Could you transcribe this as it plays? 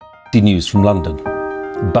News from London.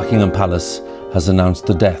 Buckingham Palace has announced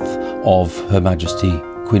the death of Her Majesty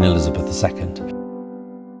Queen Elizabeth II.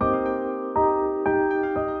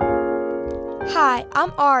 Hi,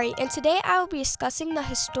 I'm Ari, and today I will be discussing the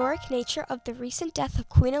historic nature of the recent death of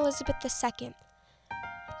Queen Elizabeth II.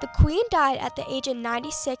 The Queen died at the age of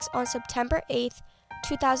 96 on September 8,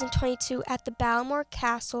 2022 at the Balmoral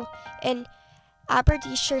Castle in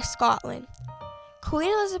Aberdeenshire, Scotland. Queen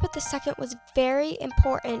Elizabeth II was a very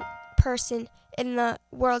important person in the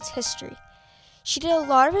world's history. She did a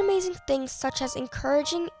lot of amazing things, such as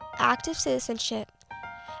encouraging active citizenship,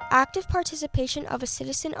 active participation of a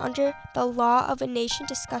citizen under the law of a nation,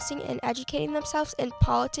 discussing and educating themselves in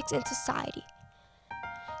politics and society.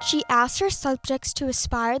 She asked her subjects to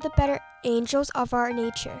aspire the better angels of our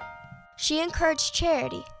nature. She encouraged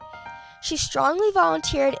charity. She strongly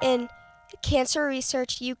volunteered in Cancer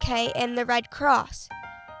Research UK and the Red Cross.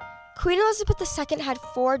 Queen Elizabeth II had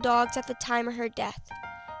 4 dogs at the time of her death: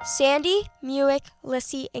 Sandy, Muick,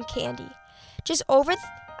 Lissy, and Candy. Just over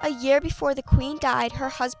a year before the Queen died, her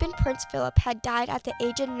husband Prince Philip had died at the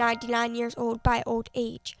age of 99 years old by old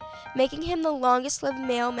age, making him the longest-lived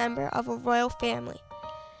male member of a royal family.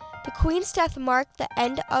 The Queen's death marked the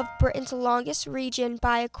end of Britain's longest reign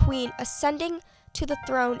by a queen, ascending to the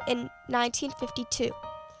throne in 1952.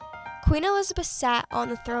 Queen Elizabeth sat on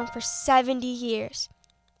the throne for 70 years.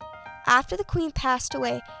 After the Queen passed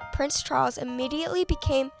away, Prince Charles immediately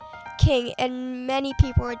became king, and many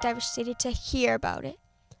people were devastated to hear about it.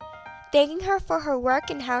 Thanking her for her work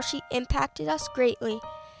and how she impacted us greatly.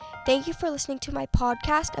 Thank you for listening to my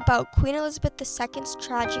podcast about Queen Elizabeth II's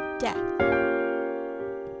tragic death.